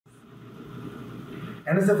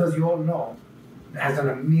NSF, as you all know, has done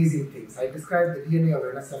amazing things. I describe the DNA of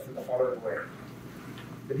NSF in the following way.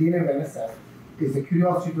 The DNA of NSF is the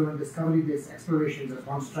curiosity-driven, discovery-based explorations as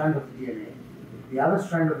one strand of the DNA. The other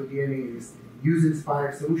strand of the DNA is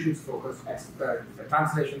use-inspired, solutions-focused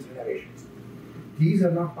translations and innovations. These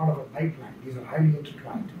are not part of a pipeline. These are highly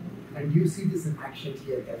intertwined. And you see this in action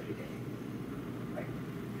here every day. Right?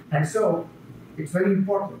 And so, it's very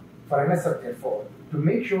important for NSF, therefore, to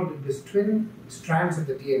make sure that this twin strands of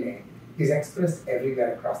the DNA is expressed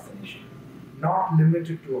everywhere across the nation. Not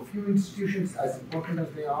limited to a few institutions as important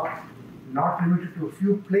as they are, not limited to a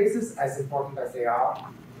few places as important as they are,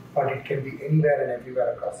 but it can be anywhere and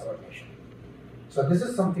everywhere across our nation. So this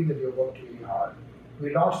is something that we have worked really hard.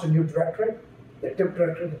 We launched a new directorate, the TIP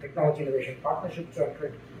Directorate, the Technology Innovation Partnerships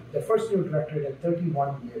Directorate, the first new directorate in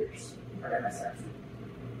 31 years at NSF.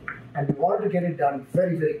 And we wanted to get it done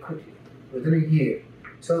very, very quickly, within a year.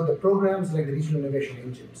 So the programs like the Regional Innovation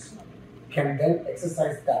Engines can then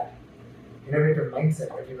exercise that innovative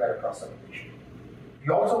mindset everywhere across our nation. We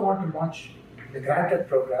also want to launch the Granted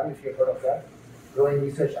program, if you've heard of that, Growing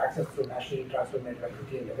Research Access through Nationally Transformative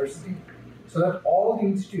Equity and Diversity, so that all the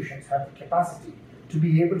institutions have the capacity to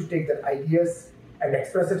be able to take their ideas and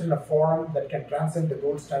express it in a forum that can transcend the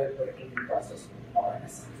gold standard curriculum process of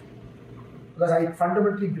NSF. Because I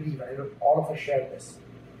fundamentally believe, and I know all of us share this,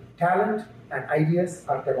 talent and ideas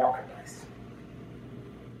are democratized.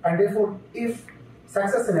 And therefore, if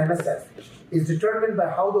success in NSF is determined by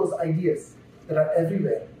how those ideas that are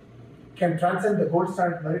everywhere can transcend the gold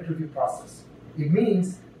standard merit review process, it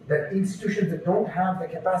means that institutions that don't have the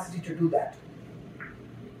capacity to do that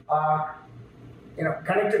are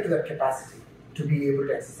connected to that capacity to be able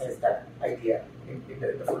to exercise that idea in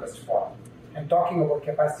the fullest form. And talking about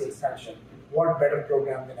capacity expansion, what better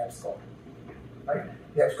program than EPSCoR? Right?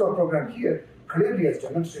 The EPSCoR program here clearly has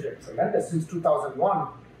demonstrated tremendous since 2001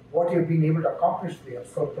 what you've been able to accomplish with the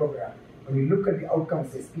EPSCoR program. When you look at the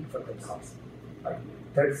outcomes, they speak for themselves. Right?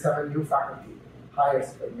 37 new faculty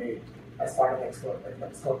hires were made as part of the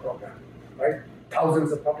EPSCoR program. Right?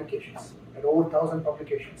 Thousands of publications, and over 1,000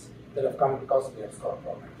 publications that have come because of the EPSCoR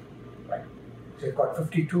program. Right? So you've got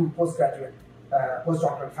 52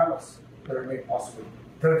 postdoctoral fellows that are made possible.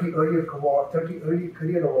 30 early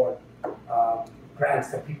career award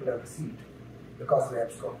grants that people have received because of the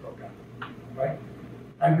EPSCoR program, right?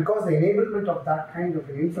 And because the enablement of that kind of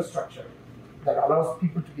an infrastructure that allows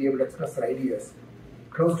people to be able to express their ideas,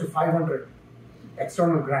 close to 500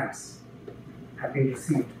 external grants have been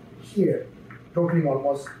received here, totaling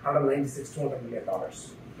almost $196 million,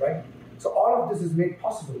 right? So all of this is made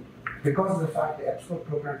possible because of the fact the EPSCoR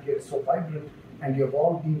program here is so vibrant, and you have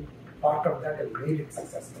all been part of that and made it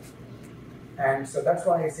successful. And so that's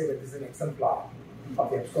why I say that this is an exemplar of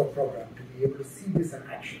the EPSCoR program, to be able to see this in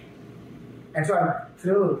action. And so I'm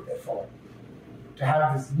thrilled, therefore, to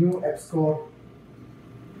have this new EPSCoR,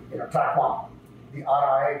 track one, the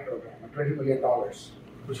RII program, $20 million,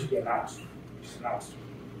 which will be announced.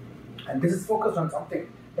 And this is focused on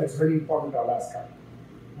something that's very important to Alaska,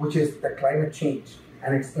 which is the climate change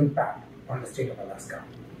and its impact on the state of Alaska.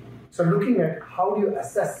 So looking at how do you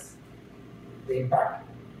assess the impact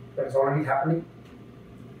that is already happening,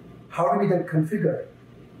 how do we then configure it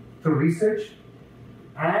through research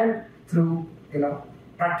and through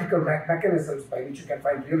practical mechanisms by which you can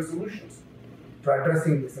find real solutions to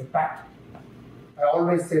addressing this impact. I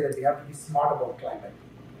always say that we have to be smart about climate.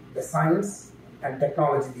 The science and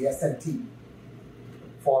technology, the S&T,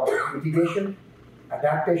 for mitigation,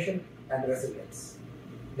 adaptation, and resilience.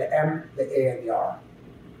 The M, the A, and the R.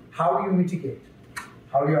 How do you mitigate?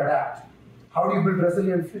 How do you adapt? How do you build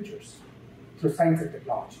resilient futures? Through science and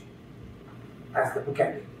technology, as the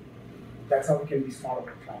bookending. That's how we can be smart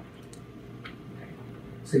about climate. Okay.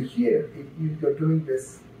 So here, you're doing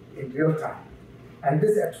this in real time. And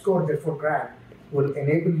this EPSCoR, therefore, grant will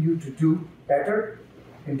enable you to do better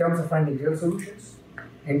in terms of finding real solutions,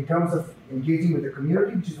 in terms of engaging with the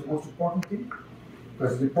community, which is the most important thing,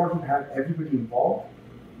 because it's important to have everybody involved,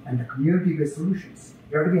 and the community-based solutions.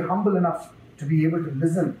 You have to be humble enough to be able to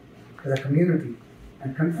listen to the community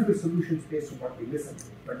and configure solutions based on what we listen,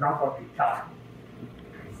 but not what we tell.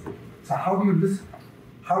 So how do you listen?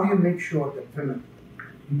 How do you make sure that women,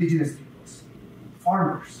 indigenous peoples,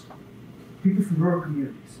 farmers, people from rural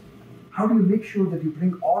communities, how do you make sure that you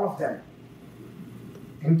bring all of them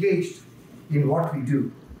engaged in what we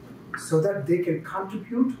do so that they can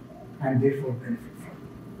contribute and therefore benefit from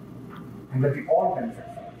it, and that we all benefit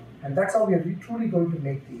from it? And that's how we are truly going to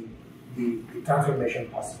make the transformation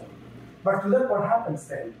possible. But to that, what happens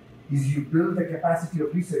then is you build the capacity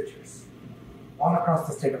of researchers all across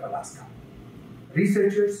the state of Alaska.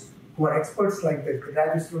 Researchers who who are experts like the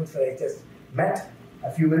graduate students that I just met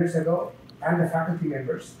a few minutes ago, and the faculty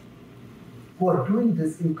members, who are doing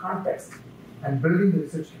this in context and building the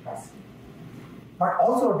research capacity. But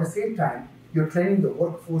also at the same time, you're training the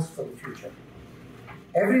workforce for the future.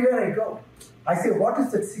 Everywhere I go, I say, what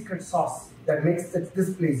is that secret sauce that makes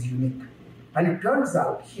this place unique? And it turns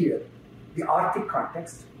out here, the Arctic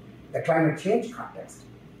context, the climate change context,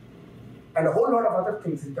 and a whole lot of other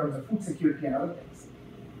things in terms of food security and other things,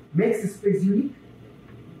 makes this place unique.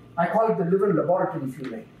 I call it the live-in laboratory, if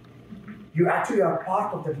you may. You actually are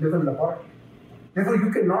part of that live-in laboratory. Therefore,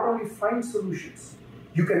 you can not only find solutions,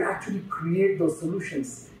 you can actually create those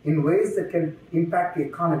solutions in ways that can impact the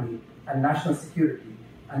economy and national security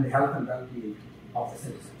and the health and well-being of the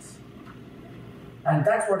citizens. And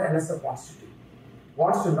that's what NSF wants to do.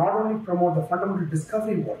 Wants to not only promote the fundamental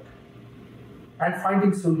discovery work and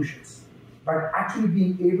finding solutions, but actually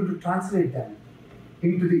being able to translate them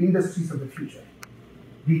into the industries of the future,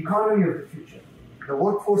 the economy of the future, the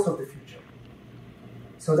workforce of the future,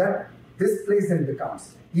 so that this place then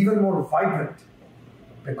becomes even more vibrant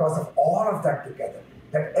because of all of that together,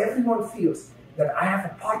 that everyone feels that I have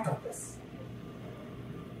a part of this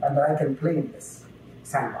and that I can play in this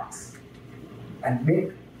sandbox and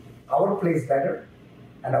make our place better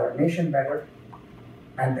and our nation better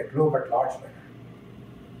and the globe at large better.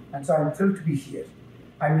 And so I'm thrilled to be here.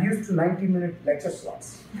 I'm used to 90-minute lecture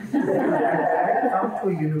slots. And when I come to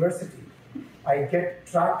a university, I get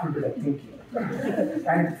trapped into the thinking.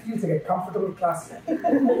 And it feels like a comfortable classroom,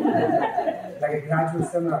 like a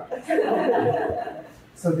graduate seminar.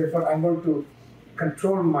 So therefore, I'm going to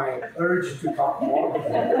control my urge to talk more.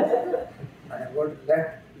 And I'm going to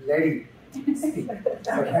let Lady speak.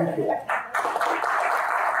 So thank you.